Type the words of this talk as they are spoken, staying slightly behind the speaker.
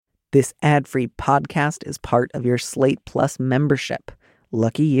This ad-free podcast is part of your Slate Plus membership.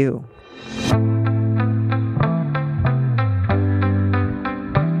 Lucky you.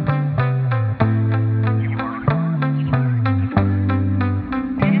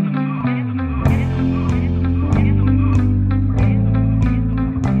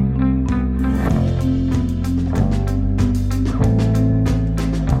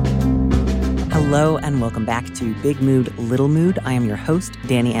 Hello and welcome back to Big Mood, Little Mood. I am your host,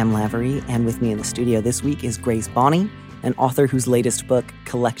 Danny M. Lavery, and with me in the studio this week is Grace Bonney, an author whose latest book,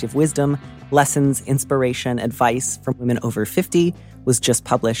 Collective Wisdom, Lessons, Inspiration, Advice from Women Over 50, was just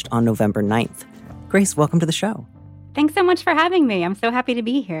published on November 9th. Grace, welcome to the show. Thanks so much for having me. I'm so happy to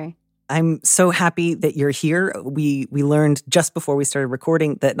be here. I'm so happy that you're here. We learned just before we started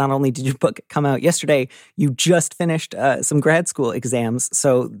recording that not only did your book come out yesterday, you just finished some grad school exams.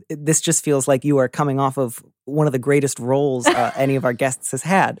 So this just feels like you are coming off of one of the greatest roles any of our guests has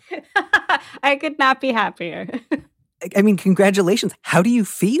had. I could not be happier. I mean, congratulations. How do you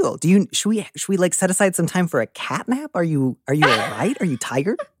feel? Should we like set aside some time for a cat nap? Are you all right? Are you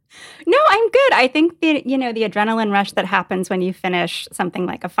tired? No, I'm good. I think the adrenaline rush that happens when you finish something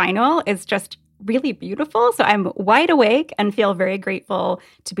like a final is just really beautiful. So I'm wide awake and feel very grateful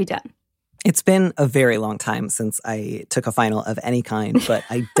to be done. It's been a very long time since I took a final of any kind, but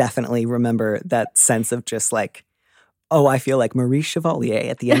I definitely remember that sense of just like, oh, I feel like Marie Chevalier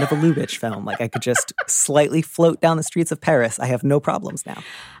at the end of a Lubitsch film. Like I could just slightly float down the streets of Paris. I have no problems now.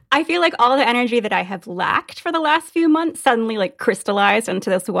 I feel like all the energy that I have lacked for the last few months suddenly like crystallized into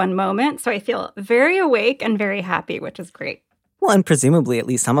this one moment. So I feel very awake and very happy, which is great. Well, and presumably at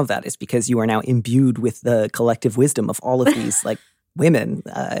least some of that is because you are now imbued with the collective wisdom of all of these like women,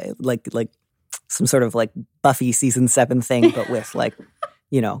 like some sort of like Buffy season 7 thing, but with like,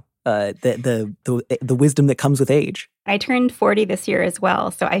 the wisdom that comes with age. I turned 40 this year as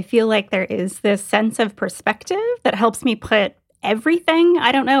well. So I feel like there is this sense of perspective that helps me put everything,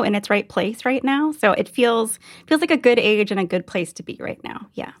 I don't know, in its right place right now. So it feels like a good age and a good place to be right now.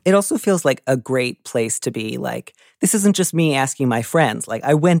 Yeah. It also feels like a great place to be. Like, this isn't just me asking my friends. Like,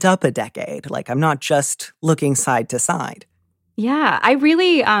 I went up a decade. Like, I'm not just looking side to side. Yeah, I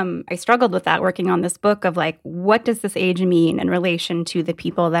really, I struggled with that working on this book of like, what does this age mean in relation to the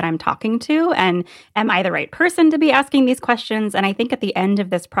people that I'm talking to? And am I the right person to be asking these questions? And I think at the end of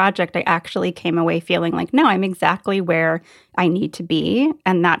this project, I actually came away feeling like, no, I'm exactly where I need to be.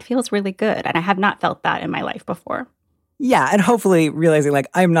 And that feels really good. And I have not felt that in my life before. Yeah, and hopefully realizing like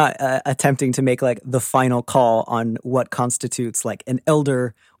I'm not attempting to make like the final call on what constitutes like an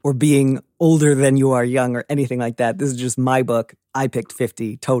elder or being older than you are young or anything like that. This is just my book. I picked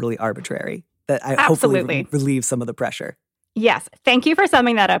 50, totally arbitrary. That I hopefully relieve some of the pressure. Yes, thank you for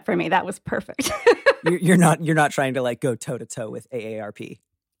summing that up for me. That was perfect. You're not trying to like go toe to toe with AARP.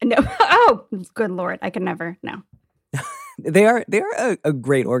 No. Oh, good Lord, I could never. No. They are a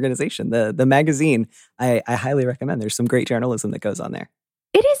great organization. The magazine, I highly recommend. There's some great journalism that goes on there.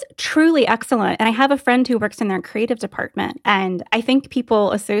 It is truly excellent. And I have a friend who works in their creative department. And I think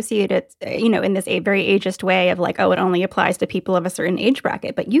people associate it, in this very ageist way of like, oh, it only applies to people of a certain age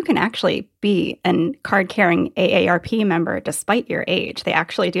bracket. But you can actually be a card-carrying AARP member despite your age. They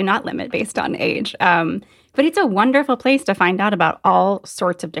actually do not limit based on age. But it's a wonderful place to find out about all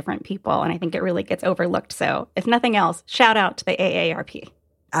sorts of different people. And I think it really gets overlooked. So if nothing else, shout out to the AARP.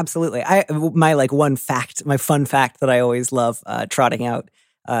 Absolutely. My fun fact that I always love trotting out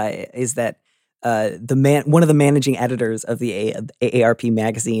is that one of the managing editors of the AARP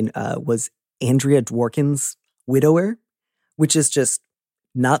magazine was Andrea Dworkin's widower, which is just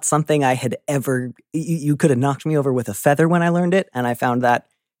not something I had ever. You could have knocked me over with a feather when I learned it, and I found that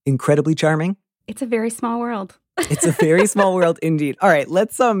incredibly charming. It's a very small world. It's a very small world indeed. All right,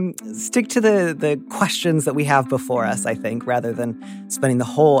 let's stick to the questions that we have before us, I think, rather than spending the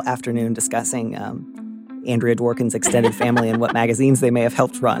whole afternoon discussing Andrea Dworkin's extended family and what magazines they may have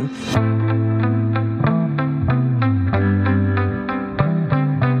helped run.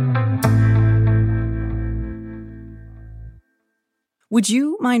 Would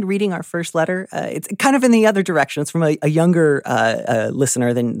you mind reading our first letter? It's kind of in the other direction. It's from a younger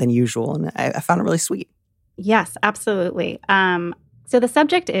listener than usual, and I found it really sweet. Yes, absolutely. So the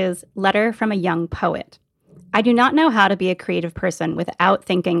subject is Letter from a Young Poet. I do not know how to be a creative person without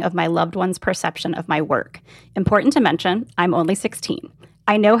thinking of my loved one's perception of my work. Important to mention, I'm only 16.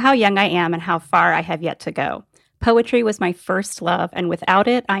 I know how young I am and how far I have yet to go. Poetry was my first love, and without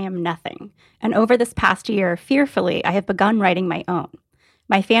it, I am nothing. And over this past year, fearfully, I have begun writing my own.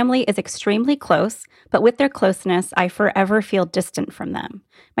 My family is extremely close, but with their closeness, I forever feel distant from them.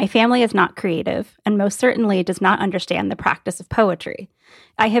 My family is not creative and most certainly does not understand the practice of poetry.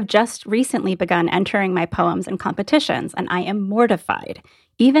 I have just recently begun entering my poems in competitions, and I am mortified.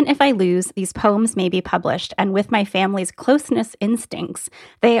 Even if I lose, these poems may be published, and with my family's closeness instincts,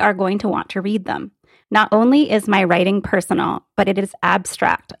 they are going to want to read them. Not only is my writing personal, but it is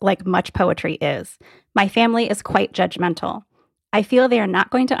abstract, like much poetry is. My family is quite judgmental. I feel they are not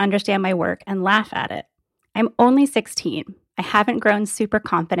going to understand my work and laugh at it. I'm only 16. I haven't grown super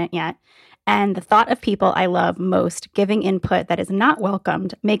confident yet, and the thought of people I love most giving input that is not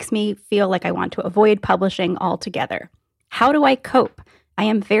welcomed makes me feel like I want to avoid publishing altogether. How do I cope? I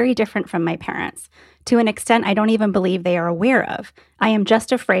am very different from my parents, to an extent I don't even believe they are aware of. I am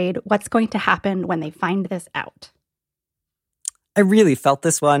just afraid what's going to happen when they find this out. I really felt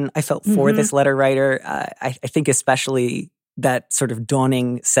this one. I felt for this letter writer. I think especially that sort of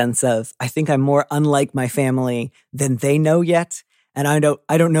dawning sense of, I think I'm more unlike my family than they know yet. And I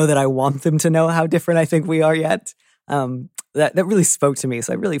don't know that I want them to know how different I think we are yet. That really spoke to me.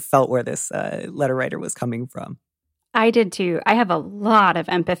 So I really felt where this letter writer was coming from. I did too. I have a lot of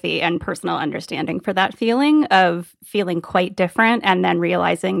empathy and personal understanding for that feeling of feeling quite different and then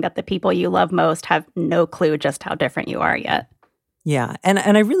realizing that the people you love most have no clue just how different you are yet. Yeah. And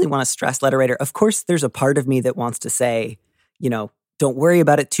I really want to stress, letter writer, of course, there's a part of me that wants to say, don't worry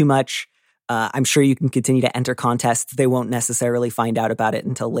about it too much. I'm sure you can continue to enter contests. They won't necessarily find out about it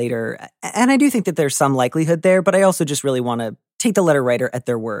until later. And I do think that there's some likelihood there, but I also just really want to take the letter writer at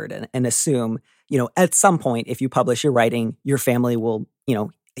their word and assume, at some point, if you publish your writing, your family will,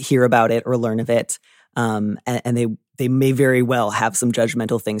 hear about it or learn of it. And they may very well have some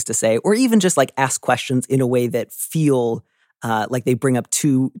judgmental things to say, or even just like ask questions in a way that feel like they bring up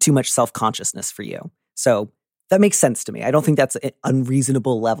too much self-consciousness for you. So that makes sense to me. I don't think that's an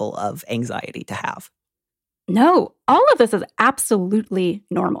unreasonable level of anxiety to have. No, all of this is absolutely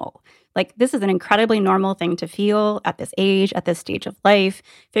normal. Like, this is an incredibly normal thing to feel at this age, at this stage of life.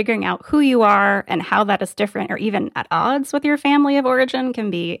 Figuring out who you are and how that is different or even at odds with your family of origin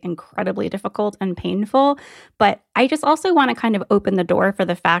can be incredibly difficult and painful. But I just also want to kind of open the door for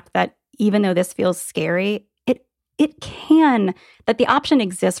the fact that even though this feels scary, that the option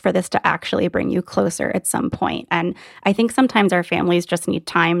exists for this to actually bring you closer at some point. And I think sometimes our families just need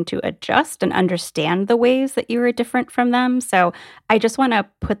time to adjust and understand the ways that you are different from them. So I just want to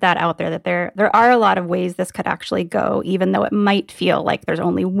put that out there, that there are a lot of ways this could actually go, even though it might feel like there's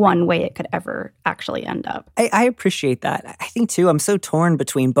only one way it could ever actually end up. I appreciate that. I think, too, I'm so torn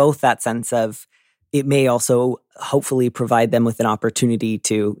between both that sense of it may also hopefully provide them with an opportunity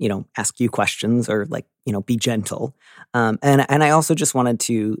to, ask you questions or be gentle. And I also just wanted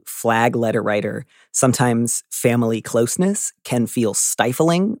to flag, letter writer, sometimes family closeness can feel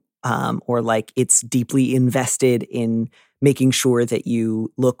stifling or like it's deeply invested in making sure that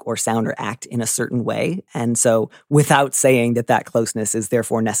you look or sound or act in a certain way. And so without saying that closeness is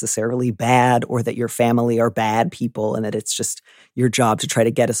therefore necessarily bad or that your family are bad people and that it's just your job to try to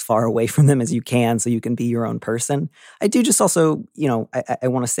get as far away from them as you can so you can be your own person. I do just also, I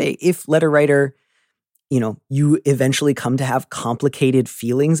want to say, if letter writer, you eventually come to have complicated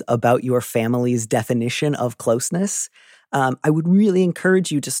feelings about your family's definition of closeness, I would really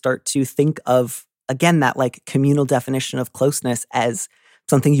encourage you to start to think of, again, that like communal definition of closeness as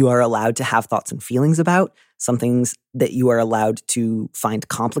something you are allowed to have thoughts and feelings about, some things that you are allowed to find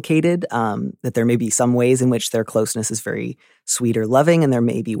complicated, that there may be some ways in which their closeness is very sweet or loving, and there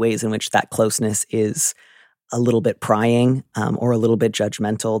may be ways in which that closeness is a little bit prying or a little bit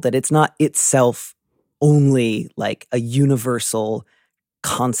judgmental, that it's not itself only like a universal,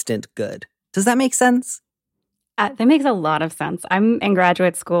 constant good. Does that make sense? That makes a lot of sense. I'm in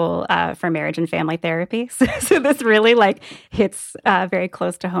graduate school for marriage and family therapy. So this really hits very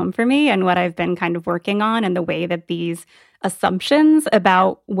close to home for me and what I've been kind of working on, and the way that these assumptions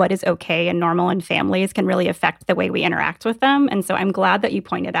about what is okay and normal in families can really affect the way we interact with them. And so I'm glad that you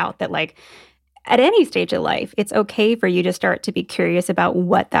pointed out that at any stage of life, it's okay for you to start to be curious about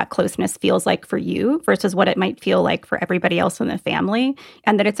what that closeness feels like for you versus what it might feel like for everybody else in the family.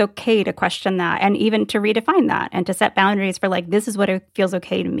 And that it's okay to question that and even to redefine that and to set boundaries for this is what it feels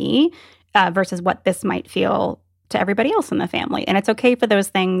okay to me versus what this might feel to everybody else in the family. And it's okay for those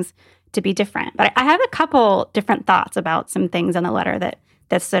things to be different. But I have a couple different thoughts about some things in the letter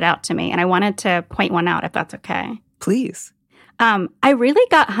that stood out to me. And I wanted to point one out, if that's okay. Please. I really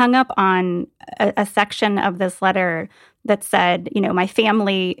got hung up on a section of this letter that said, my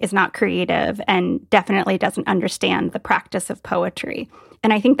family is not creative and definitely doesn't understand the practice of poetry.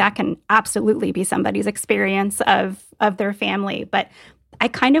 And I think that can absolutely be somebody's experience of their family. But I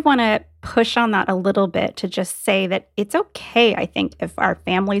kind of want to push on that a little bit to just say that it's okay, I think, if our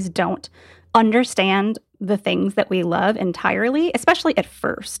families don't understand the things that we love entirely, especially at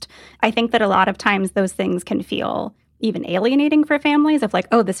first. I think that a lot of times those things can feel even alienating for families of like,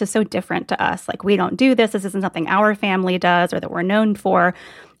 oh, this is so different to us. Like, we don't do this. This isn't something our family does or that we're known for.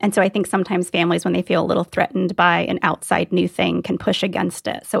 And so I think sometimes families, when they feel a little threatened by an outside new thing, can push against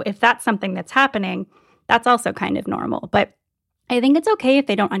it. So if that's something that's happening, that's also kind of normal. But I think it's okay if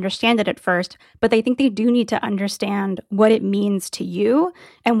they don't understand it at first, but I think they do need to understand what it means to you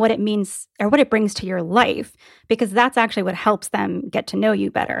and what it means or what it brings to your life, because that's actually what helps them get to know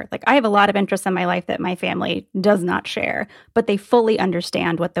you better. Like, I have a lot of interests in my life that my family does not share, but they fully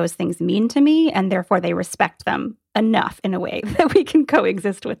understand what those things mean to me, and therefore they respect them enough in a way that we can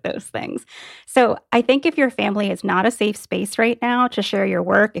coexist with those things. So I think if your family is not a safe space right now to share your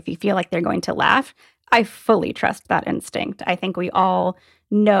work, if you feel like they're going to laugh, I fully trust that instinct. I think we all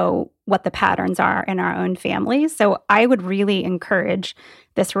know what the patterns are in our own families. So I would really encourage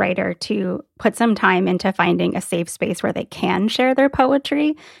this writer to put some time into finding a safe space where they can share their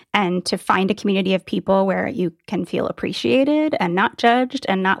poetry, and to find a community of people where you can feel appreciated and not judged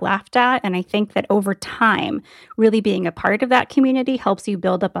and not laughed at. And I think that over time, really being a part of that community helps you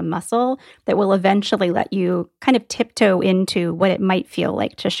build up a muscle that will eventually let you kind of tiptoe into what it might feel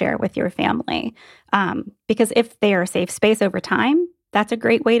like to share with your family. Because if they are a safe space over time, that's a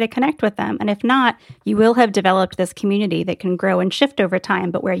great way to connect with them. And if not, you will have developed this community that can grow and shift over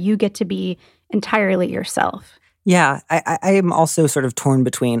time, but where you get to be entirely yourself. Yeah, I am also sort of torn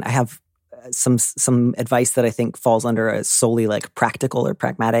between, I have some advice that I think falls under a solely like practical or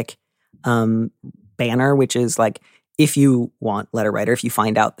pragmatic banner, which is like, if you want letter writer, if you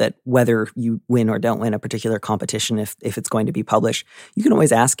find out that whether you win or don't win a particular competition, if it's going to be published, you can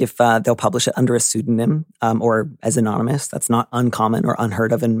always ask if they'll publish it under a pseudonym or as anonymous. That's not uncommon or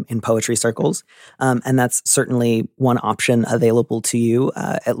unheard of in poetry circles. And that's certainly one option available to you,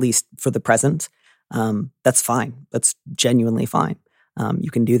 at least for the present. That's fine. That's genuinely fine. You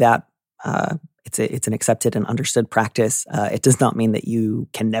can do that. It's an accepted and understood practice. It does not mean that you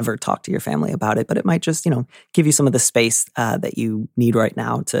can never talk to your family about it, but it might just, give you some of the space that you need right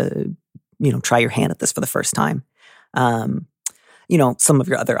now to, try your hand at this for the first time. Some of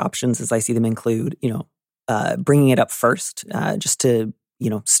your other options, as I see them, include, bringing it up first, just to,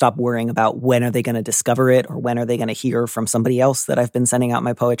 stop worrying about when are they going to discover it or when are they going to hear from somebody else that I've been sending out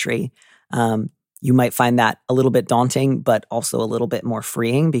my poetry. You might find that a little bit daunting, but also a little bit more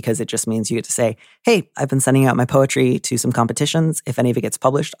freeing, because it just means you get to say, hey, I've been sending out my poetry to some competitions. If any of it gets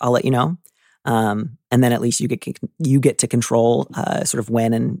published, I'll let you know. And then at least you get to control sort of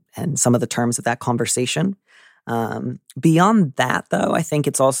when and some of the terms of that conversation. Beyond that, though, I think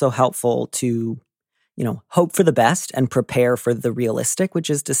it's also helpful to, hope for the best and prepare for the realistic, which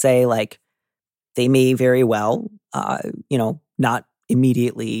is to say, like, they may very well, not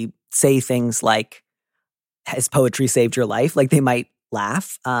immediately say things like, has poetry saved your life? Like, they might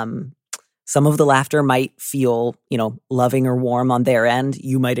laugh. Some of the laughter might feel, loving or warm on their end.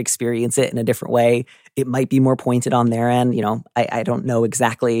 You might experience it in a different way. It might be more pointed on their end. I don't know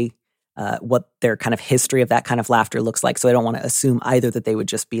exactly what their kind of history of that kind of laughter looks like. So I don't want to assume either that they would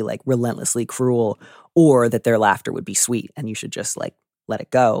just be like relentlessly cruel, or that their laughter would be sweet and you should just like let it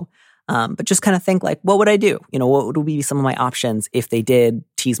go. But just kind of think like, what would I do? What would be some of my options if they did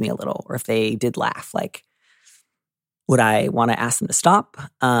tease me a little, or if they did laugh? Like, would I want to ask them to stop?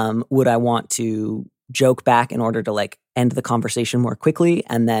 Would I want to joke back in order to like end the conversation more quickly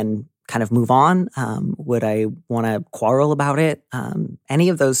and then kind of move on? Would I want to quarrel about it? Any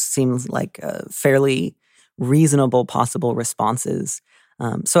of those seems like fairly reasonable possible responses.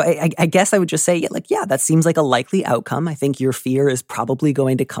 So I guess I would just say, yeah, that seems like a likely outcome. I think your fear is probably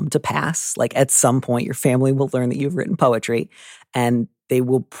going to come to pass. Like, at some point, your family will learn that you've written poetry, and they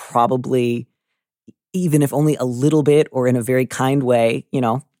will probably, even if only a little bit or in a very kind way,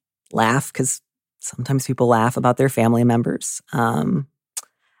 laugh, because sometimes people laugh about their family members. And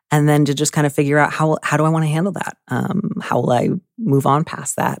then to just kind of figure out how do I want to handle that? How will I move on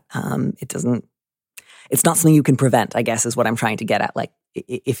past that? It's not something you can prevent, I guess, is what I'm trying to get at. Like,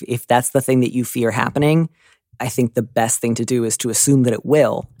 if that's the thing that you fear happening, I think the best thing to do is to assume that it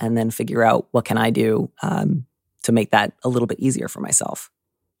will, and then figure out what can I do to make that a little bit easier for myself.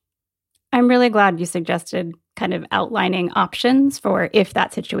 I'm really glad you suggested kind of outlining options for if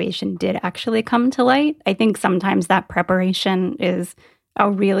that situation did actually come to light. I think sometimes that preparation is a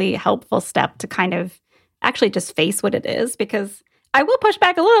really helpful step to kind of actually just face what it is, because I will push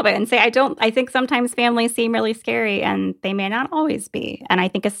back a little bit and say I think sometimes families seem really scary, and they may not always be. And I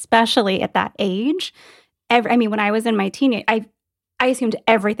think especially at that age, when I was in my teenage, I assumed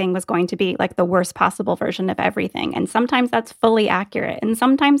everything was going to be like the worst possible version of everything. And sometimes that's fully accurate and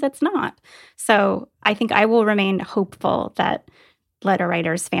sometimes it's not. So I think I will remain hopeful that letter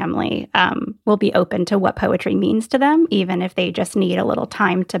writer's family will be open to what poetry means to them, even if they just need a little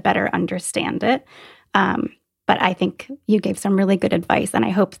time to better understand it. But I think you gave some really good advice, and I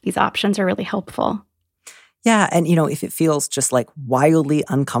hope these options are really helpful. Yeah, and if it feels just like wildly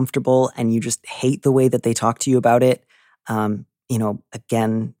uncomfortable and you just hate the way that they talk to you about it,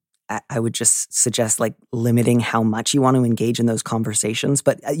 again, I would just suggest like limiting how much you want to engage in those conversations.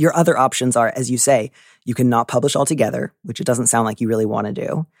 But your other options are, as you say, you can not publish altogether, which it doesn't sound like you really want to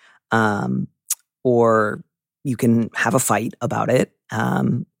do. Or you can have a fight about it.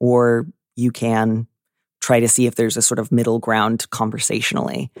 Or you can try to see if there's a sort of middle ground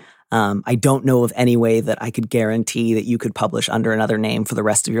conversationally. I don't know of any way that I could guarantee that you could publish under another name for the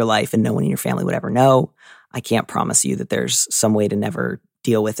rest of your life and no one in your family would ever know. I can't promise you that there's some way to never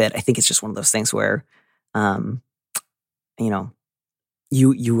deal with it. I think it's just one of those things where, you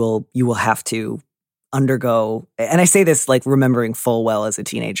will have to undergo. And I say this like remembering full well as a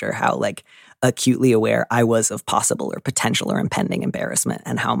teenager how like acutely aware I was of possible or potential or impending embarrassment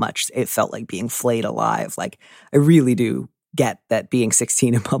and how much it felt like being flayed alive. Like I really do get that being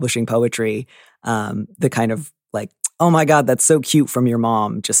 16 and publishing poetry, the kind of like, oh my God, that's so cute from your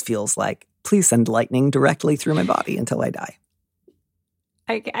mom just feels like, please send lightning directly through my body until I die.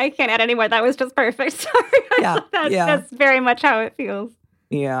 I can't add any more. That was just perfect. Sorry. That's very much how it feels.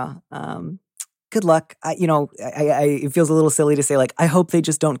 Yeah. Good luck. It feels a little silly to say like, I hope they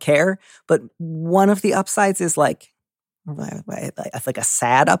just don't care. But one of the upsides is like a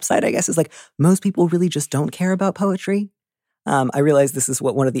sad upside, I guess, is like most people really just don't care about poetry. I realize this is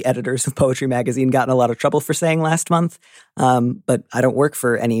what one of the editors of Poetry Magazine got in a lot of trouble for saying last month. But I don't work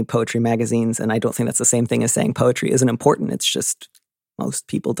for any poetry magazines, and I don't think that's the same thing as saying poetry isn't important. It's just most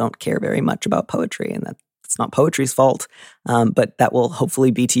people don't care very much about poetry, and that's not poetry's fault. But that will hopefully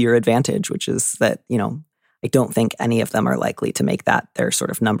be to your advantage, which is that, I don't think any of them are likely to make that their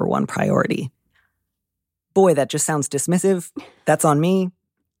sort of number one priority. Boy, that just sounds dismissive. That's on me.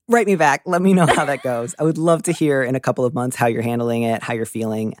 Write me back. Let me know how that goes. I would love to hear in a couple of months how you're handling it, how you're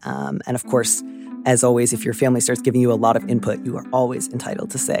feeling. And of course, as always, if your family starts giving you a lot of input, you are always entitled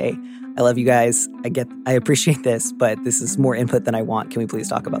to say, I love you guys. I appreciate this, but this is more input than I want. Can we please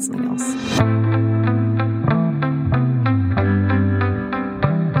talk about something else?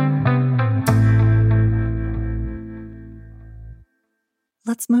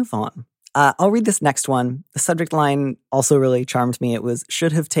 Let's move on. I'll read this next one. The subject line also really charmed me. It was,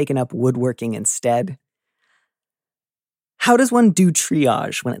 should have taken up woodworking instead. How does one do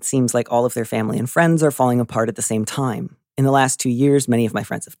triage when it seems like all of their family and friends are falling apart at the same time? In the last 2 years, many of my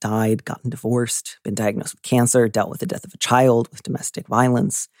friends have died, gotten divorced, been diagnosed with cancer, dealt with the death of a child, with domestic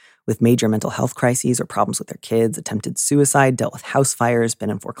violence, with major mental health crises or problems with their kids, attempted suicide, dealt with house fires, been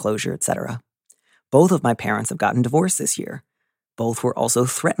in foreclosure, etc. Both of my parents have gotten divorced this year. Both were also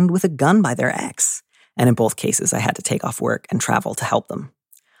threatened with a gun by their ex, and in both cases, I had to take off work and travel to help them.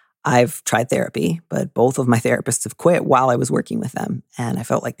 I've tried therapy, but both of my therapists have quit while I was working with them, and I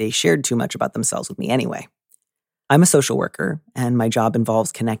felt like they shared too much about themselves with me anyway. I'm a social worker, and my job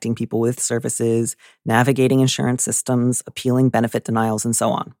involves connecting people with services, navigating insurance systems, appealing benefit denials, and so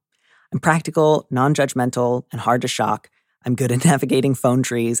on. I'm practical, non-judgmental, and hard to shock. I'm good at navigating phone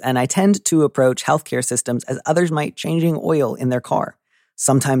trees, and I tend to approach healthcare systems as others might changing oil in their car.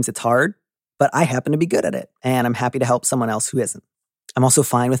 Sometimes it's hard, but I happen to be good at it, and I'm happy to help someone else who isn't. I'm also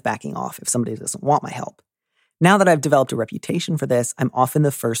fine with backing off if somebody doesn't want my help. Now that I've developed a reputation for this, I'm often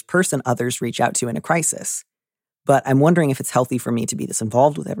the first person others reach out to in a crisis. But I'm wondering if it's healthy for me to be this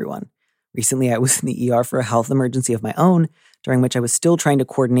involved with everyone. Recently, I was in the ER for a health emergency of my own, during which I was still trying to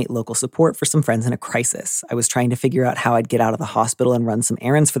coordinate local support for some friends in a crisis. I was trying to figure out how I'd get out of the hospital and run some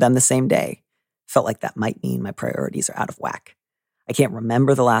errands for them the same day. Felt like that might mean my priorities are out of whack. I can't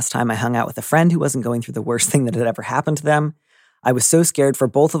remember the last time I hung out with a friend who wasn't going through the worst thing that had ever happened to them. I was so scared for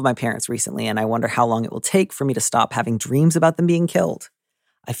both of my parents recently, and I wonder how long it will take for me to stop having dreams about them being killed.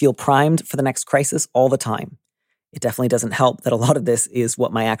 I feel primed for the next crisis all the time. It definitely doesn't help that a lot of this is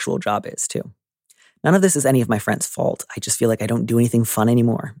what my actual job is, too. None of this is any of my friends' fault. I just feel like I don't do anything fun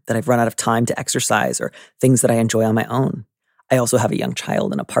anymore, that I've run out of time to exercise or things that I enjoy on my own. I also have a young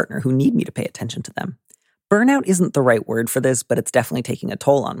child and a partner who need me to pay attention to them. Burnout isn't the right word for this, but it's definitely taking a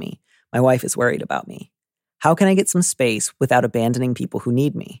toll on me. My wife is worried about me. How can I get some space without abandoning people who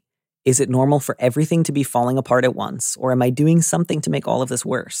need me? Is it normal for everything to be falling apart at once, or am I doing something to make all of this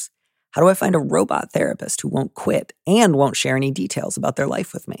worse? How do I find a robot therapist who won't quit and won't share any details about their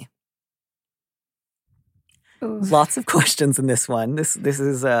life with me? Oof. Lots of questions in this one. This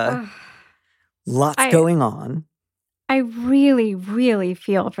is Ugh. lots I going on. I really, really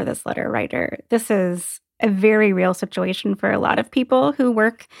feel for this letter writer. This is a very real situation for a lot of people who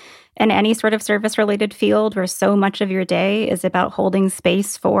work in any sort of service related field where so much of your day is about holding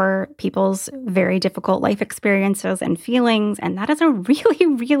space for people's very difficult life experiences and feelings. And that is a really,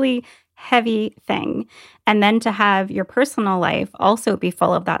 really heavy thing. And then to have your personal life also be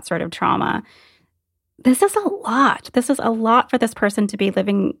full of that sort of trauma. This is a lot. This is a lot for this person to be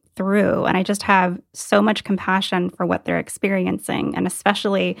living through. And I just have so much compassion for what they're experiencing. And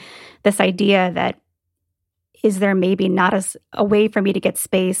especially this idea that is there maybe not a way for me to get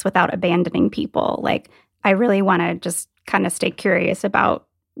space without abandoning people? Like, I really want to just kind of stay curious about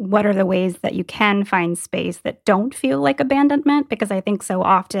what are the ways that you can find space that don't feel like abandonment? Because I think so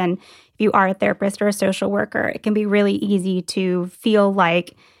often, if you are a therapist or a social worker, it can be really easy to feel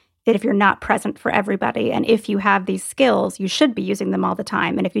like that if you're not present for everybody and if you have these skills, you should be using them all the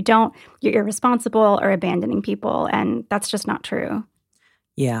time. And if you don't, you're irresponsible or abandoning people. And that's just not true.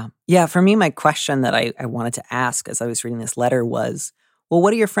 Yeah. Yeah. For me, my question that I wanted to ask as I was reading this letter was, well,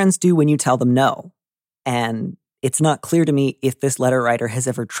 what do your friends do when you tell them no? And it's not clear to me if this letter writer has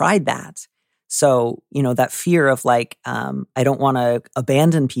ever tried that. So, that fear of like, I don't want to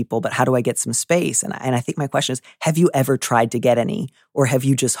abandon people, but how do I get some space? And I think my question is, have you ever tried to get any? Or have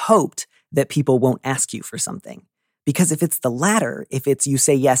you just hoped that people won't ask you for something? Because if it's the latter, if it's you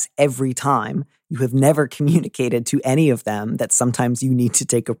say yes every time, you have never communicated to any of them that sometimes you need to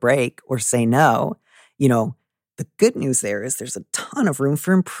take a break or say no, the good news there is there's a ton of room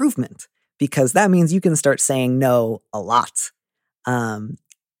for improvement because that means you can start saying no a lot. I'm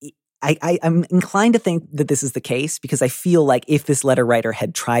inclined to think that this is the case because I feel like if this letter writer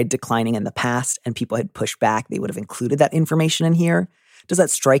had tried declining in the past and people had pushed back, they would have included that information in here. Does that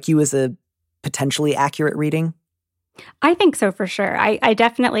strike you as a potentially accurate reading? I think so for sure. I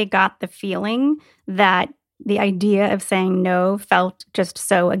definitely got the feeling that the idea of saying no felt just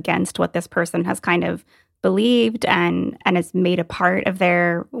so against what this person has kind of believed and has made a part of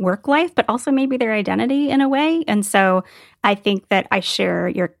their work life, but also maybe their identity in a way. And so I think that I share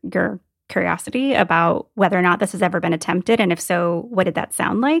your curiosity about whether or not this has ever been attempted. And if so, what did that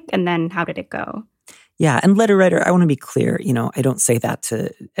sound like? And then how did it go? Yeah. And letter writer, I want to be clear, I don't say that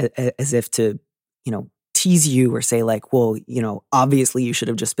as if to, tease you or say like, well, obviously you should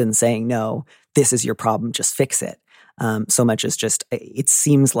have just been saying no, this is your problem, just fix it. So much as just, it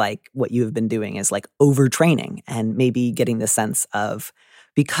seems like what you have been doing is like overtraining and maybe getting the sense of,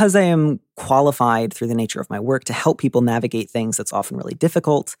 because I am qualified through the nature of my work to help people navigate things that's often really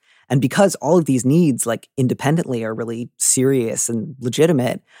difficult. And because all of these needs like independently are really serious and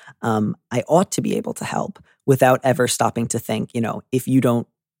legitimate, I ought to be able to help without ever stopping to think, if you don't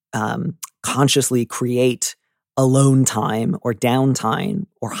consciously create alone time or downtime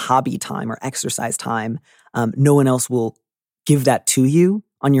or hobby time or exercise time, no one else will give that to you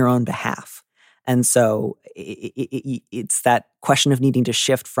on your own behalf. And so it's that question of needing to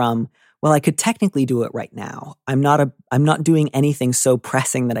shift from, well, I could technically do it right now. I'm not doing anything so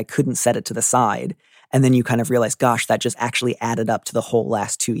pressing that I couldn't set it to the side. And then you kind of realize, gosh, that just actually added up to the whole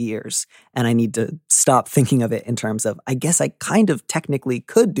last 2 years. And I need to stop thinking of it in terms of, I guess I kind of technically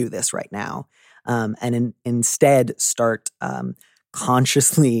could do this right now. And instead start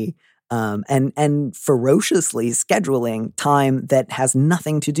consciously and ferociously scheduling time that has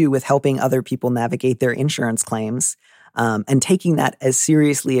nothing to do with helping other people navigate their insurance claims, and taking that as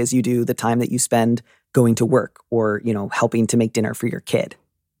seriously as you do the time that you spend going to work or, helping to make dinner for your kid.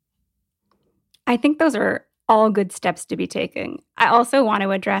 I think those are all good steps to be taking. I also want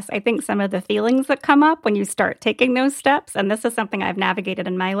to address, I think, some of the feelings that come up when you start taking those steps. And this is something I've navigated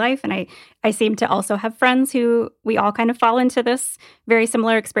in my life. And I seem to also have friends who we all kind of fall into this very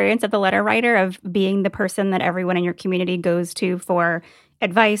similar experience of the letter writer of being the person that everyone in your community goes to for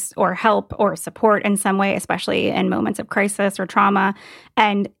advice or help or support in some way, especially in moments of crisis or trauma.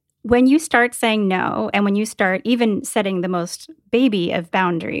 And when you start saying no, and when you start even setting the most baby of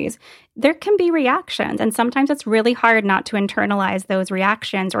boundaries, there can be reactions. And sometimes it's really hard not to internalize those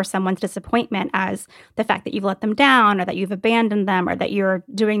reactions or someone's disappointment as the fact that you've let them down or that you've abandoned them or that you're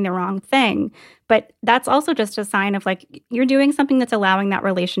doing the wrong thing. But that's also just a sign of like you're doing something that's allowing that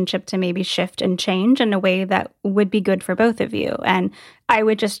relationship to maybe shift and change in a way that would be good for both of you. And I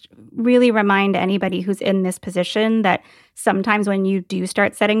would just really remind anybody who's in this position that sometimes when you do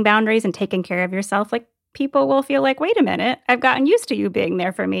start setting boundaries and taking care of yourself, like people will feel like, wait a minute, I've gotten used to you being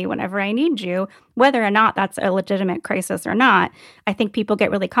there for me whenever I need you, whether or not that's a legitimate crisis or not. I think people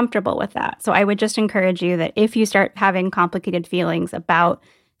get really comfortable with that. So I would just encourage you that if you start having complicated feelings about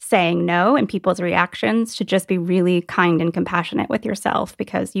saying no and people's reactions, to just be really kind and compassionate with yourself,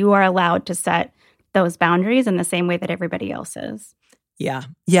 because you are allowed to set those boundaries in the same way that everybody else is. Yeah.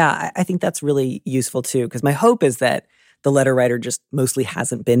 Yeah. I think that's really useful too, because my hope is that the letter writer just mostly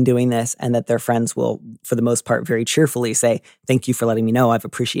hasn't been doing this, and that their friends will, for the most part, very cheerfully say, thank you for letting me know. I've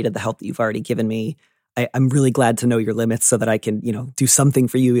appreciated the help that you've already given me. I'm really glad to know your limits so that I can, do something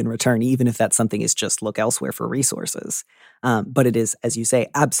for you in return, even if that something is just look elsewhere for resources. But it is, as you say,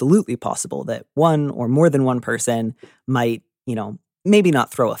 absolutely possible that one or more than one person might, maybe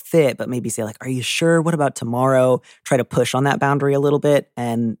not throw a fit, but maybe say like, are you sure? What about tomorrow? Try to push on that boundary a little bit.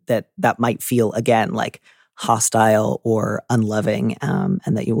 And that might feel, again, like hostile or unloving,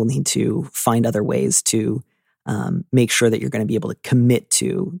 and that you will need to find other ways to make sure that you're going to be able to commit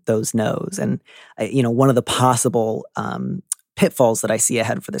to those no's. And, one of the possible pitfalls that I see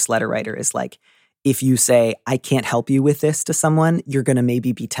ahead for this letter writer is like, if you say, I can't help you with this to someone, you're going to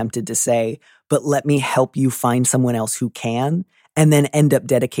maybe be tempted to say, but let me help you find someone else who can, and then end up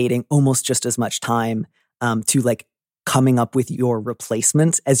dedicating almost just as much time to like coming up with your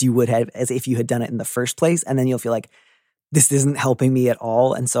replacement as you would have as if you had done it in the first place. And then you'll feel like, this isn't helping me at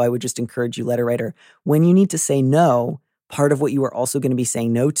all. And so I would just encourage you, letter writer, when you need to say no, part of what you are also going to be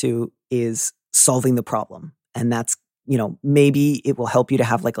saying no to is solving the problem. And that's, maybe it will help you to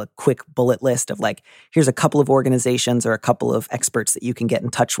have like a quick bullet list of like, here's a couple of organizations or a couple of experts that you can get in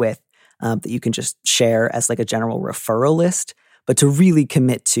touch with, that you can just share as like a general referral list. But to really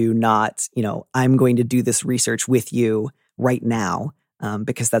commit to not, I'm going to do this research with you right now,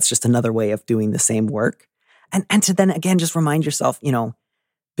 because that's just another way of doing the same work. And to then, again, just remind yourself,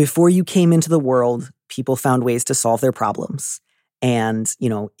 before you came into the world, people found ways to solve their problems. And,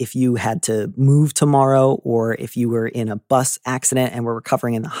 if you had to move tomorrow, or if you were in a bus accident and were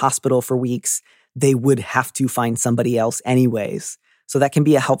recovering in the hospital for weeks, they would have to find somebody else anyways. So that can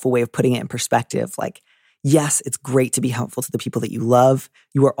be a helpful way of putting it in perspective. Like, yes, it's great to be helpful to the people that you love.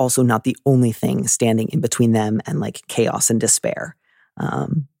 You are also not the only thing standing in between them and like chaos and despair.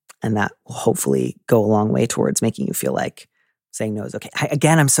 And that will hopefully go a long way towards making you feel like saying no is okay.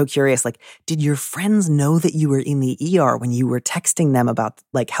 I'm so curious, like, did your friends know that you were in the ER when you were texting them about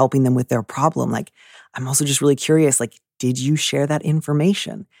like helping them with their problem? Like, I'm also just really curious, like, did you share that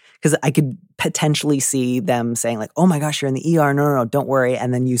information? Because I could potentially see them saying like, oh my gosh, you're in the ER. No, don't worry.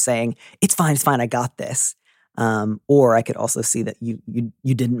 And then you saying, it's fine. I got this. Or I could also see that you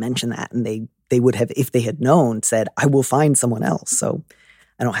didn't mention that, and they would have, if they had known, said, I will find someone else. So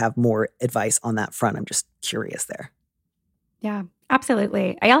I don't have more advice on that front. I'm just curious there. Yeah,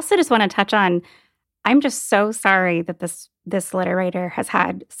 absolutely. I also just want to touch on, I'm just so sorry that this letter writer has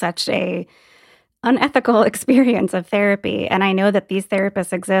had such a unethical experience of therapy. And I know that these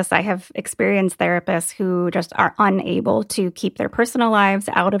therapists exist. I have experienced therapists who just are unable to keep their personal lives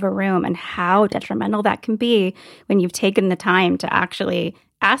out of a room, and how detrimental that can be when you've taken the time to actually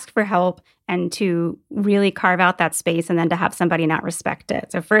ask for help and to really carve out that space, and then to have somebody not respect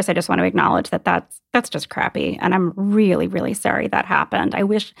it. So first, I just want to acknowledge that that's just crappy. And I'm really, really sorry that happened. I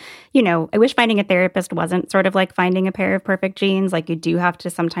wish finding a therapist wasn't sort of like finding a pair of perfect jeans. Like, you do have to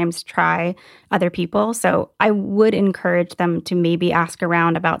sometimes try other people. So I would encourage them to maybe ask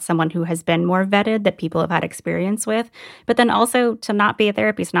around about someone who has been more vetted, that people have had experience with, but then also to not be a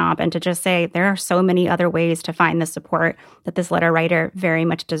therapy snob, and to just say there are so many other ways to find the support that this letter writer very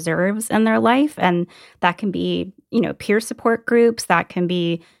much deserves in their life. And that can be, peer support groups, that can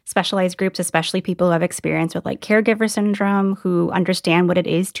be specialized groups, especially people who have experience with like caregiver syndrome, who understand what it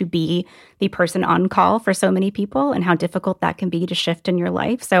is to be the person on call for so many people and how difficult that can be to shift in your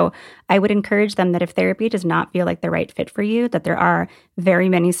life. So I would encourage them that if therapy does not feel like the right fit for you, that there are very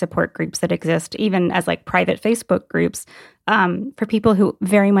many support groups that exist, even as like private Facebook groups, for people who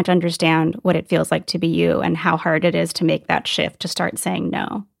very much understand what it feels like to be you and how hard it is to make that shift to start saying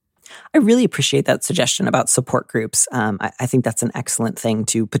no. I really appreciate that suggestion about support groups. I think that's an excellent thing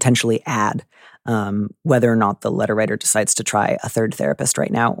to potentially add, whether or not the letter writer decides to try a third therapist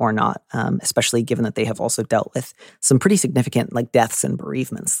right now or not, especially given that they have also dealt with some pretty significant like deaths and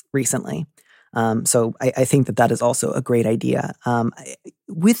bereavements recently. So I think that is also a great idea.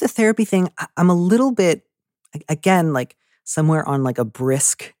 With the therapy thing, I'm a little bit, again, like somewhere on like a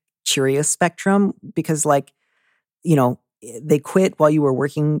brisk, curious spectrum, because like, they quit while you were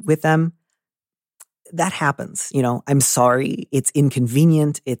working with them. That happens. I'm sorry. It's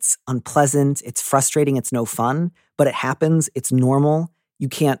inconvenient. It's unpleasant. It's frustrating. It's no fun, but it happens. It's normal. You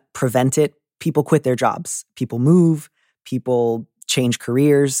can't prevent it. People quit their jobs. People move. People change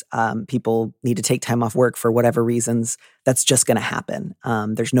careers. People need to take time off work for whatever reasons. That's just going to happen.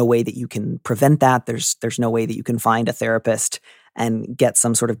 There's no way that you can prevent that. There's no way that you can find a therapist and get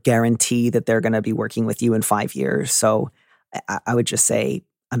some sort of guarantee that they're going to be working with you in 5 years. So I would just say,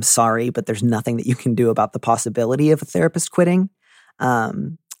 I'm sorry, but there's nothing that you can do about the possibility of a therapist quitting.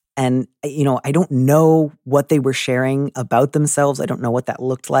 And, I don't know what they were sharing about themselves. I don't know what that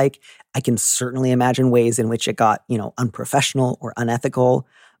looked like. I can certainly imagine ways in which it got, unprofessional or unethical.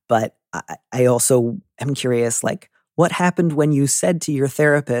 But I also am curious, like, what happened when you said to your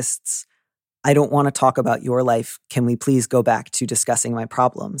therapists, I don't want to talk about your life. Can we please go back to discussing my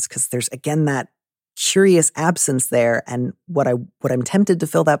problems? Because there's, again, that curious absence there. And what I'm tempted to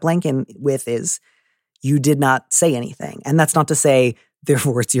fill that blank in with is you did not say anything. And that's not to say,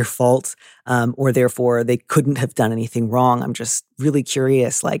 therefore, it's your fault, or therefore they couldn't have done anything wrong. I'm just really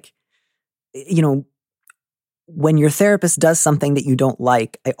curious, like, when your therapist does something that you don't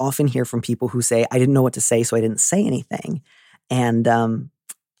like, I often hear from people who say, I didn't know what to say, so I didn't say anything. And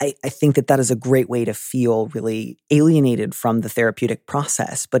I think that is a great way to feel really alienated from the therapeutic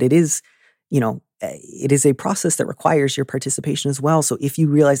process. But it is, it is a process that requires your participation as well. So if you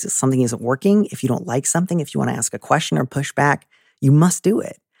realize that something isn't working, if you don't like something, if you want to ask a question or push back, you must do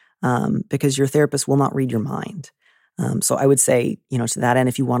it, because your therapist will not read your mind. So I would say, to that end,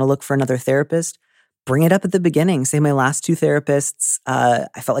 if you want to look for another therapist, bring it up at the beginning. Say, my last two therapists, I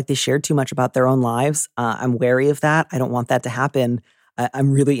felt like they shared too much about their own lives. I'm wary of that. I don't want that to happen.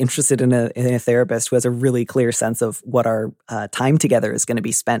 I'm really interested in a therapist who has a really clear sense of what our time together is going to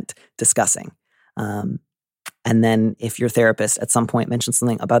be spent discussing. And then if your therapist at some point mentions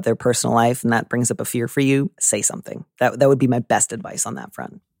something about their personal life and that brings up a fear for you, say something. That would be my best advice on that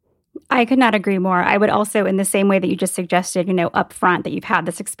front. I could not agree more. I would also, in the same way that you just suggested, up front that you've had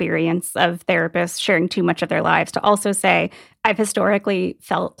this experience of therapists sharing too much of their lives, to also say, I've historically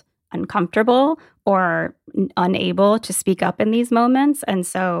felt uncomfortable or unable to speak up in these moments. And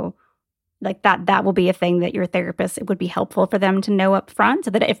so like that will be a thing that your therapist, it would be helpful for them to know up front,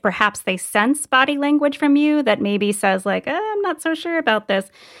 so that if perhaps they sense body language from you that maybe says like, I'm not so sure about this,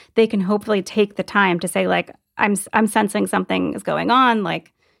 they can hopefully take the time to say like, I'm sensing something is going on,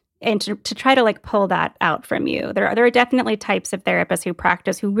 like, and to try to like pull that out from you. There are definitely types of therapists who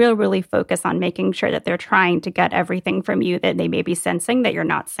practice who really focus on making sure that they're trying to get everything from you that they may be sensing that you're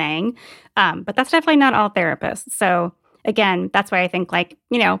not saying. But that's definitely not all therapists. So again, that's why I think like,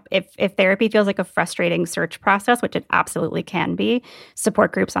 if therapy feels like a frustrating search process, which it absolutely can be,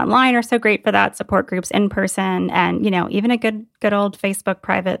 support groups online are so great for that, support groups in person, and, even a good old Facebook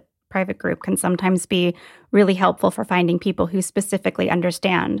private group can sometimes be really helpful for finding people who specifically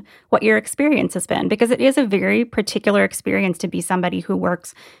understand what your experience has been, because it is a very particular experience to be somebody who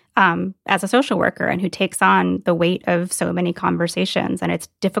works as a social worker and who takes on the weight of so many conversations. And it's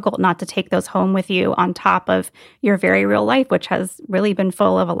difficult not to take those home with you on top of your very real life, which has really been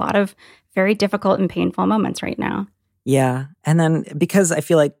full of a lot of very difficult and painful moments right now. Yeah. And then because I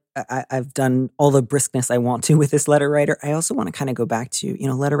feel like I've done all the briskness I want to with this letter writer, I also want to kind of go back to,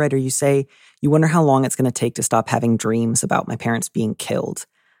 letter writer, you say, you wonder how long it's going to take to stop having dreams about my parents being killed.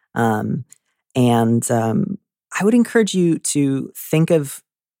 I would encourage you to think of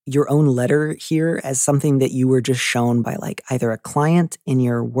your own letter here as something that you were just shown by like either a client in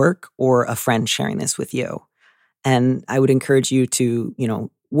your work or a friend sharing this with you. And I would encourage you to,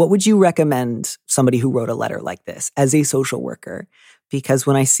 what would you recommend somebody who wrote a letter like this as a social worker? Because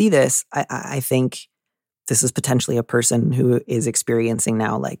when I see this, I think this is potentially a person who is experiencing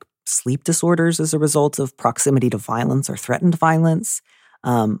now like sleep disorders as a result of proximity to violence or threatened violence,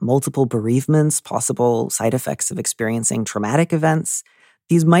 multiple bereavements, possible side effects of experiencing traumatic events.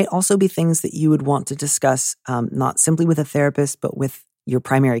 These might also be things that you would want to discuss, not simply with a therapist, but with your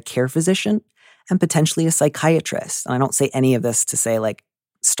primary care physician and potentially a psychiatrist. And I don't say any of this to say like,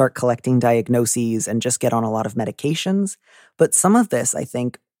 start collecting diagnoses and just get on a lot of medications. But some of this, I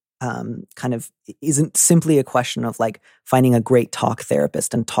think, kind of isn't simply a question of like finding a great talk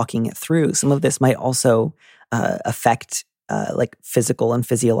therapist and talking it through. Some of this might also affect like physical and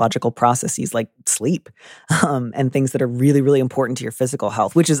physiological processes like sleep, and things that are really, really important to your physical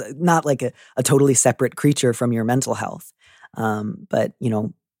health, which is not like a totally separate creature from your mental health. But,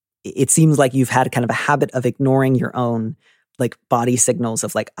 it seems like you've had kind of a habit of ignoring your own like body signals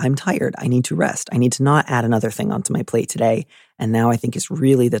of like, I'm tired, I need to rest, I need to not add another thing onto my plate today. And now I think is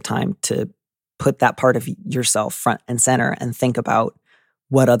really the time to put that part of yourself front and center and think about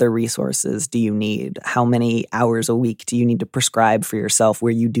what other resources do you need? How many hours a week do you need to prescribe for yourself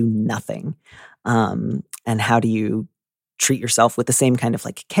where you do nothing? And how do you treat yourself with the same kind of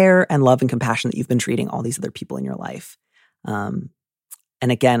like care and love and compassion that you've been treating all these other people in your life?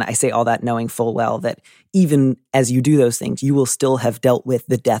 And again, I say all that knowing full well that even as you do those things, you will still have dealt with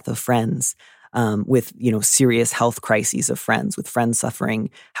the death of friends, with, serious health crises of friends, with friends suffering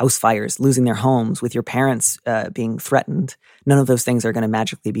house fires, losing their homes, with your parents being threatened. None of those things are going to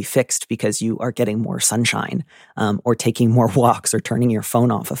magically be fixed because you are getting more sunshine, or taking more walks, or turning your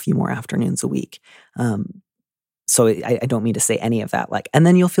phone off a few more afternoons a week. So I don't mean to say any of that. And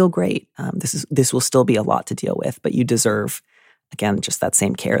then you'll feel great. This will still be a lot to deal with, but you deserve, again, just that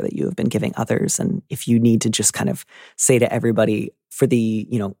same care that you have been giving others. And if you need to just kind of say to everybody for the,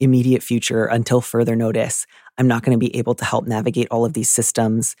 immediate future until further notice, I'm not going to be able to help navigate all of these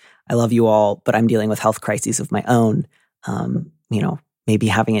systems. I love you all, but I'm dealing with health crises of my own. Maybe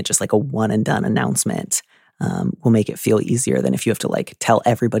having it just like a one and done announcement will make it feel easier than if you have to tell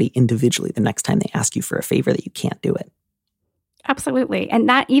everybody individually the next time they ask you for a favor that you can't do it. Absolutely. And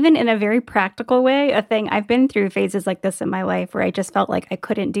that even in a very practical way, I've been through phases like this in my life where I just felt like I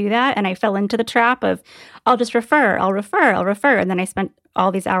couldn't do that. And I fell into the trap of, I'll just refer. And then I spent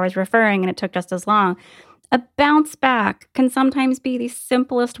all these hours referring and it took just as long. A bounce back can sometimes be the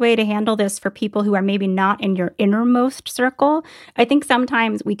simplest way to handle this for people who are maybe not in your innermost circle. I think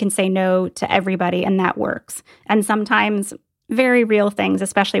sometimes we can say no to everybody and that works. And sometimes very real things,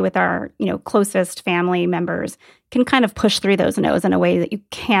 especially with our, closest family members, can kind of push through those no's in a way that you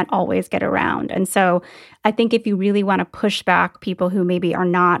can't always get around. And so I think if you really want to push back people who maybe are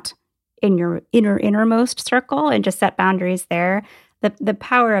not in your innermost circle and just set boundaries there, the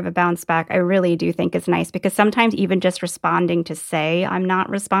power of a bounce back, I really do think is nice, because sometimes even just responding to say I'm not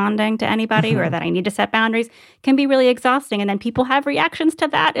responding to anybody or that I need to set boundaries can be really exhausting. And then people have reactions to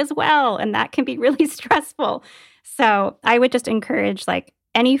that as well. And that can be really stressful. So I would just encourage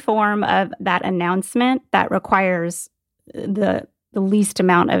any form of that announcement that requires the least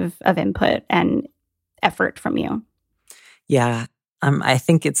amount of input and effort from you. Yeah. I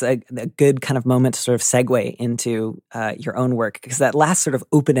think it's a good kind of moment to sort of segue into your own work, because that last sort of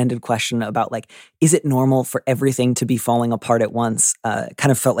open-ended question about is it normal for everything to be falling apart at once kind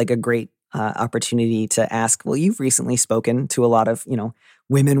of felt like a great opportunity to ask, well, you've recently spoken to a lot of,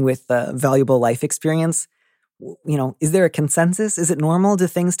 women with valuable life experience. Is there a consensus? Is it normal? Do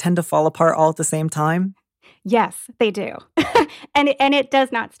things tend to fall apart all at the same time? Yes, they do. and it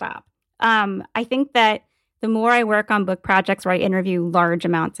does not stop. I think that the more I work on book projects where I interview large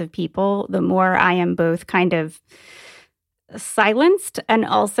amounts of people, the more I am both kind of silenced, and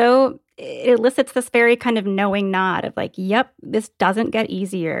also it elicits this very kind of knowing nod of yep, this doesn't get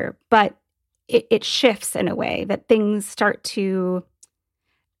easier, but it shifts in a way that things start to,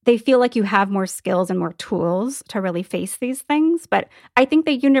 they feel like you have more skills and more tools to really face these things. But I think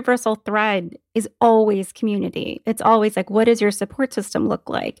the universal thread is always community. It's always what does your support system look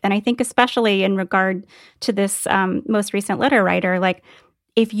like? And I think especially in regard to this most recent letter writer,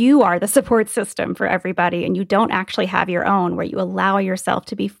 if you are the support system for everybody and you don't actually have your own, where you allow yourself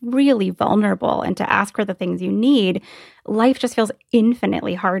to be really vulnerable and to ask for the things you need, life just feels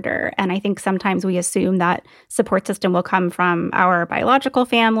infinitely harder. And I think sometimes we assume that support system will come from our biological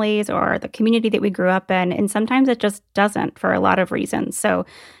families or the community that we grew up in. And sometimes it just doesn't, for a lot of reasons. So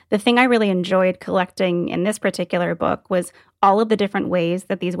the thing I really enjoyed collecting in this particular book was all of the different ways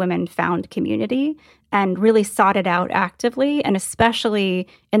that these women found community and really sought it out actively, and especially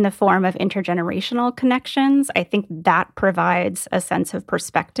in the form of intergenerational connections. I think that provides a sense of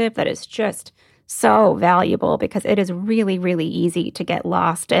perspective that is just so valuable, because it is really, really easy to get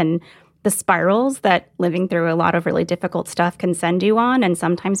lost in the spirals that living through a lot of really difficult stuff can send you on. And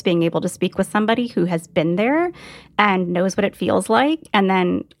sometimes being able to speak with somebody who has been there and knows what it feels like and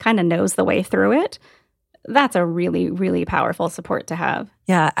then kind of knows the way through it, that's a really, really powerful support to have.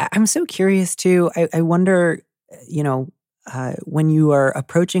 Yeah, I'm so curious too. I wonder, when you are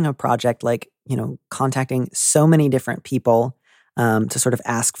approaching a project contacting so many different people to sort of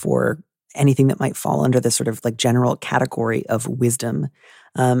ask for anything that might fall under this sort of general category of wisdom,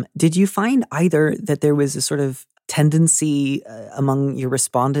 did you find either that there was a sort of tendency among your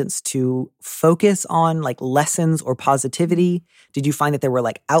respondents to focus on lessons or positivity? Did you find that there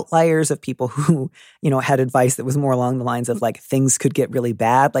were outliers of people who, had advice that was more along the lines of things could get really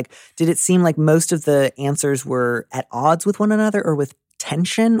bad? Did it seem like most of the answers were at odds with one another or with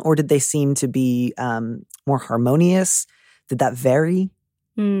tension, or did they seem to be more harmonious? Did that vary?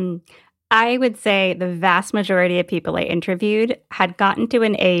 I would say the vast majority of people I interviewed had gotten to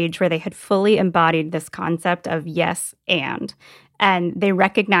an age where they had fully embodied this concept of yes and they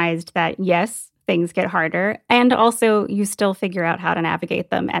recognized that yes, things get harder, and also you still figure out how to navigate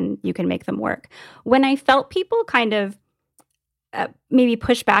them and you can make them work. When I felt people kind of maybe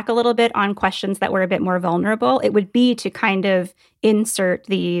push back a little bit on questions that were a bit more vulnerable, it would be to kind of insert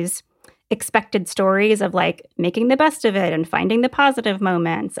these expected stories of making the best of it and finding the positive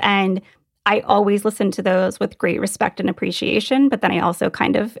moments. And I always listen to those with great respect and appreciation, but then I also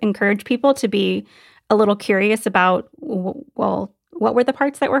kind of encourage people to be a little curious about, well, what were the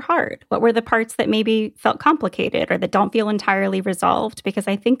parts that were hard? What were the parts that maybe felt complicated or that don't feel entirely resolved? Because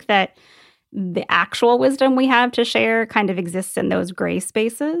I think that the actual wisdom we have to share kind of exists in those gray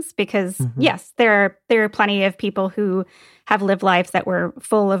spaces because yes, there are plenty of people who have lived lives that were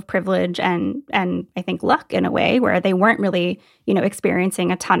full of privilege and I think luck in a way where they weren't really,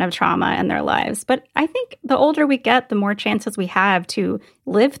 experiencing a ton of trauma in their lives. But I think the older we get, the more chances we have to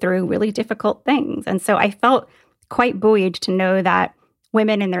live through really difficult things. And so I felt quite buoyed to know that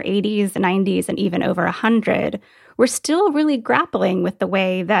women in their 80s, 90s, and even over 100 were still really grappling with the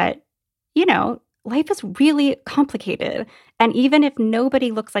way that life is really complicated. And even if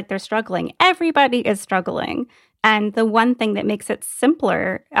nobody looks like they're struggling, everybody is struggling. And the one thing that makes it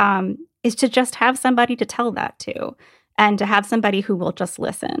simpler is to just have somebody to tell that to and to have somebody who will just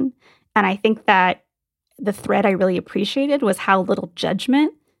listen. And I think that the thread I really appreciated was how little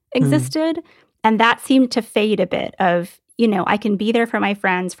judgment existed. And that seemed to fade a bit of, I can be there for my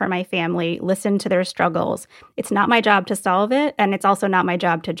friends, for my family, listen to their struggles. It's not my job to solve it. And it's also not my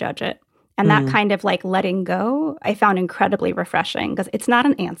job to judge it. And that kind of like letting go, I found incredibly refreshing because it's not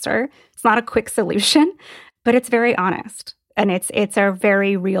an answer. It's not a quick solution, but it's very honest. And it's a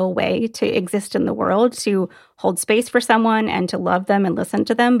very real way to exist in the world, to hold space for someone and to love them and listen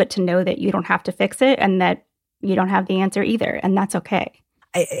to them, but to know that you don't have to fix it and that you don't have the answer either. And that's okay.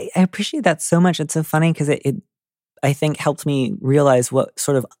 I appreciate that so much. It's so funny because it I think helped me realize what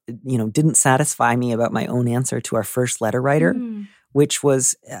sort of, didn't satisfy me about my own answer to our first letter writer, which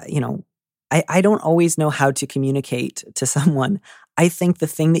was, I don't always know how to communicate to someone. I think the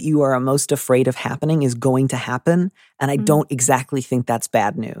thing that you are most afraid of happening is going to happen. And I don't exactly think that's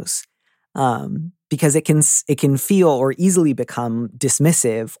bad news. Because it can feel or easily become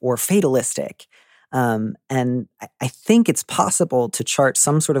dismissive or fatalistic. And I think it's possible to chart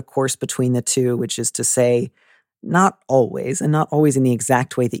some sort of course between the two, which is to say, not always, and not always in the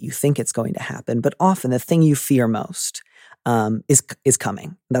exact way that you think it's going to happen, but often the thing you fear most is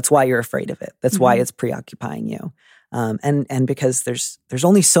coming. That's why you're afraid of it. That's why it's preoccupying you. And because there's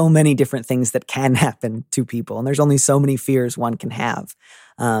only so many different things that can happen to people, and there's only so many fears one can have.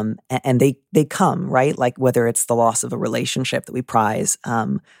 And they come, right? Like whether it's the loss of a relationship that we prize,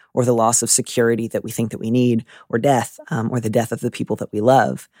 or the loss of security that we think that we need, or death, or the death of the people that we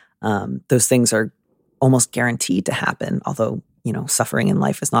love. Those things are almost guaranteed to happen, although suffering in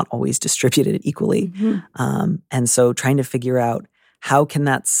life is not always distributed equally. And so trying to figure out how can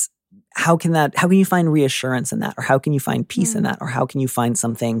you find reassurance in that, or how can you find peace in that, or how can you find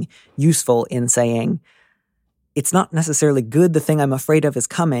something useful in saying, it's not necessarily good, the thing I'm afraid of is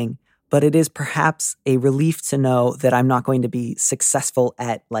coming, but it is perhaps a relief to know that I'm not going to be successful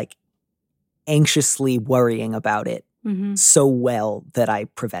at like anxiously worrying about it so well that I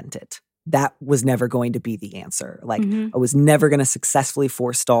prevent it. That was never going to be the answer. Like I was never going to successfully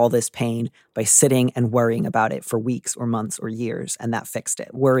forestall this pain by sitting and worrying about it for weeks or months or years, and that fixed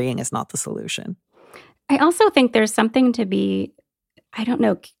it. Worrying is not the solution. I also think there's something to be,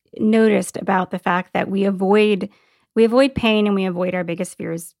 noticed about the fact that we avoid pain and we avoid our biggest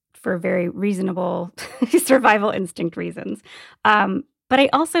fears for very reasonable survival instinct reasons. But I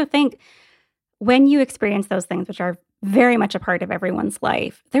also think when you experience those things, which are very much a part of everyone's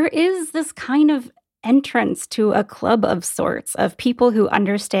life, there is this kind of entrance to a club of sorts of people who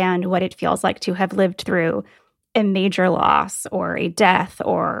understand what it feels like to have lived through a major loss or a death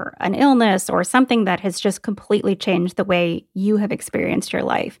or an illness or something that has just completely changed the way you have experienced your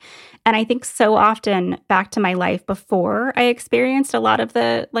life. And I think so often back to my life before I experienced a lot of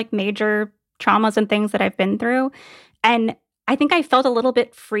the like major traumas and things that I've been through. And I think I felt a little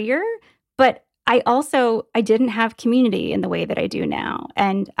bit freer, but I didn't have community in the way that I do now.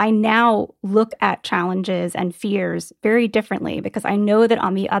 And I now look at challenges and fears very differently because I know that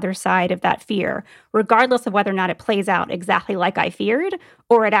on the other side of that fear, regardless of whether or not it plays out exactly like I feared,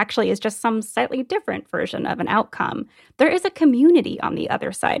 or it actually is just some slightly different version of an outcome, there is a community on the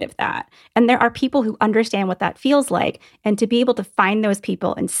other side of that. And there are people who understand what that feels like. And to be able to find those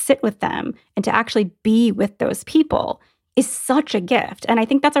people and sit with them and to actually be with those people is such a gift. And I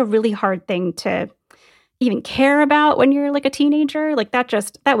think that's a really hard thing to even care about when you're like a teenager. Like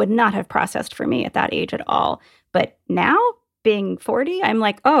that would not have processed for me at that age at all. But now, being 40, I'm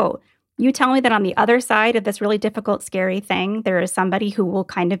like, oh, you tell me that on the other side of this really difficult, scary thing, there is somebody who will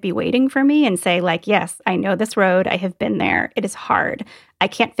kind of be waiting for me and say like, yes, I know this road. I have been there. It is hard. I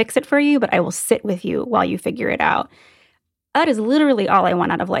can't fix it for you, but I will sit with you while you figure it out. That is literally all I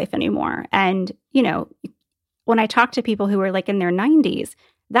want out of life anymore. And, when I talk to people who are like in their 90s,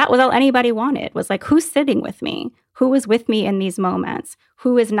 that was all anybody wanted, was like, who's sitting with me? Who is with me in these moments?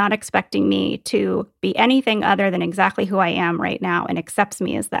 Who is not expecting me to be anything other than exactly who I am right now and accepts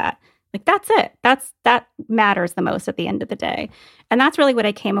me as that? Like, that's it. That matters the most at the end of the day. And that's really what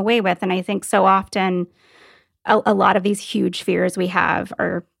I came away with. And I think so often a lot of these huge fears we have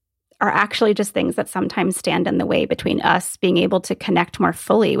are actually just things that sometimes stand in the way between us being able to connect more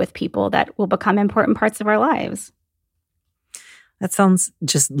fully with people that will become important parts of our lives. That sounds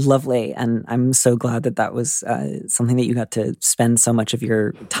just lovely. And I'm so glad that was something that you got to spend so much of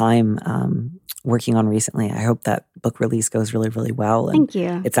your time working on recently. I hope that book release goes really, really well. And thank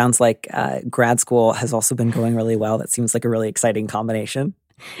you. It sounds like grad school has also been going really well. That seems like a really exciting combination.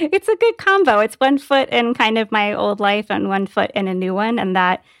 It's a good combo. It's one foot in kind of my old life and one foot in a new one. And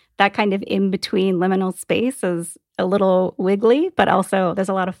that kind of in-between liminal space is a little wiggly, but also there's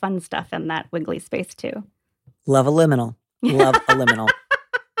a lot of fun stuff in that wiggly space too. Love a liminal. Love a liminal.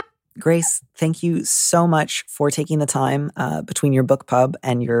 Grace, thank you so much for taking the time between your book pub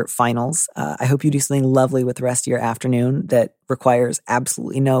and your finals. I hope you do something lovely with the rest of your afternoon that requires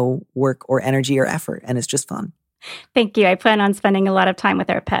absolutely no work or energy or effort, and it's just fun. Thank you. I plan on spending a lot of time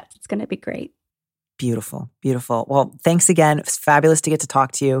with our pets. It's going to be great. Beautiful. Beautiful. Well, thanks again. It's fabulous to get to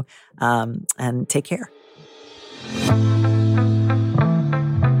talk to you, and take care.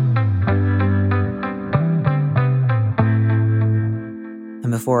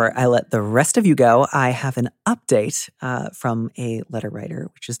 And before I let the rest of you go, I have an update from a letter writer,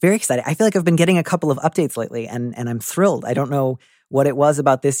 which is very exciting. I feel like I've been getting a couple of updates lately, and I'm thrilled. I don't know what it was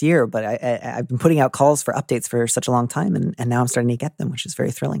about this year, but I've been putting out calls for updates for such a long time, and now I'm starting to get them, which is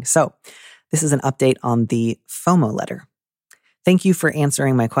very thrilling. So this is an update on the FOMO letter. Thank you for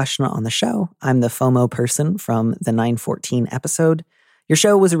answering my question on the show. I'm the FOMO person from the 914 episode. Your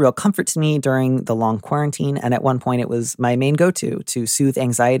show was a real comfort to me during the long quarantine, and at one point it was my main go-to to soothe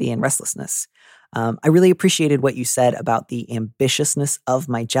anxiety and restlessness. I really appreciated what you said about the ambitiousness of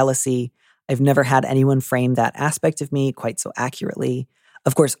my jealousy. I've never had anyone frame that aspect of me quite so accurately.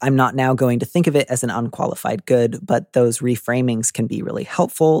 Of course, I'm not now going to think of it as an unqualified good, but those reframings can be really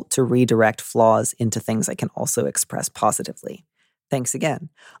helpful to redirect flaws into things I can also express positively. Thanks again.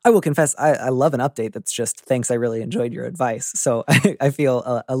 I will confess, I love an update that's just, thanks, I really enjoyed your advice. So I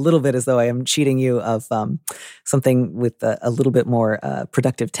feel a little bit as though I am cheating you of something with a little bit more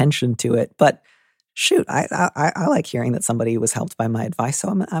productive tension to it. But shoot, I like hearing that somebody was helped by my advice. So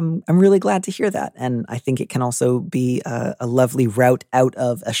I'm really glad to hear that. And I think it can also be a lovely route out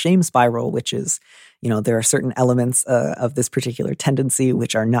of a shame spiral, which is, there are certain elements of this particular tendency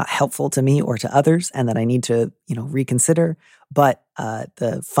which are not helpful to me or to others, and that I need to, reconsider. But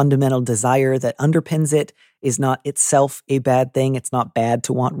the fundamental desire that underpins it is not itself a bad thing. It's not bad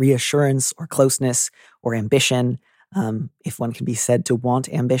to want reassurance or closeness or ambition. If one can be said to want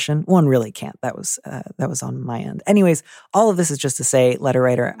ambition, one really can't. That was on my end. Anyways, all of this is just to say, letter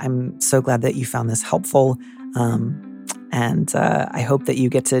writer, I'm so glad that you found this helpful. And I hope that you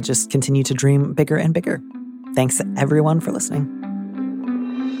get to just continue to dream bigger and bigger. Thanks, everyone, for listening.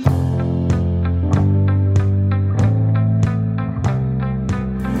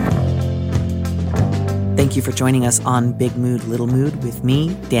 Thank you for joining us on Big Mood, Little Mood with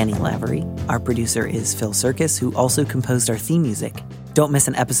me, Danny Lavery. Our producer is Phil Circus, who also composed our theme music. Don't miss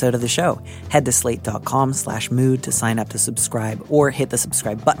an episode of the show. Head to slate.com/mood to sign up to subscribe, or hit the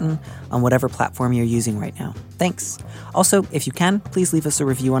subscribe button on whatever platform you're using right now. Thanks. Also, if you can, please leave us a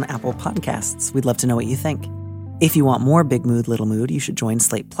review on Apple Podcasts. We'd love to know what you think. If you want more Big Mood, Little Mood, you should join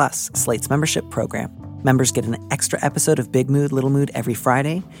Slate Plus, Slate's membership program. Members get an extra episode of Big Mood, Little Mood every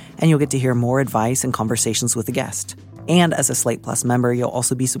Friday, and you'll get to hear more advice and conversations with a guest. And as a Slate Plus member, you'll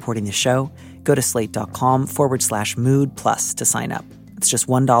also be supporting the show. Go to slate.com/mood plus to sign up. It's just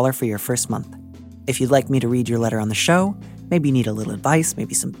 $1 for your first month. If you'd like me to read your letter on the show, maybe you need a little advice,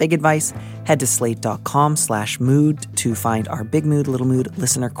 maybe some big advice, head to slate.com/mood to find our Big Mood, Little Mood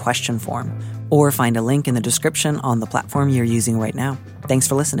listener question form, or find a link in the description on the platform you're using right now. Thanks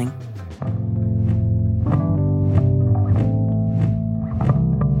for listening.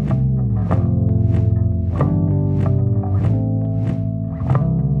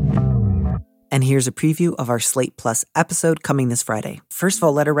 And here's a preview of our Slate Plus episode coming this Friday. First of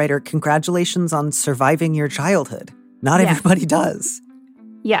all, letter writer, congratulations on surviving your childhood. Not everybody does.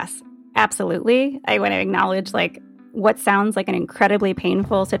 Yes, absolutely. I want to acknowledge what sounds like an incredibly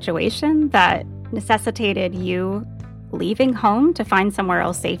painful situation that necessitated you leaving home to find somewhere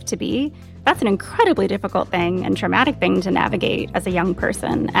else safe to be, that's an incredibly difficult thing and traumatic thing to navigate as a young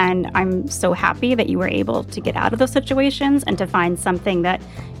person. And I'm so happy that you were able to get out of those situations and to find something that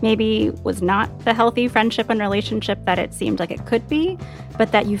maybe was not the healthy friendship and relationship that it seemed like it could be,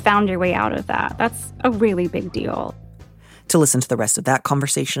 but that you found your way out of that. That's a really big deal. To listen to the rest of that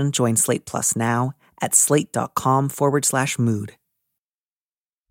conversation, join Slate Plus now at slate.com/mood.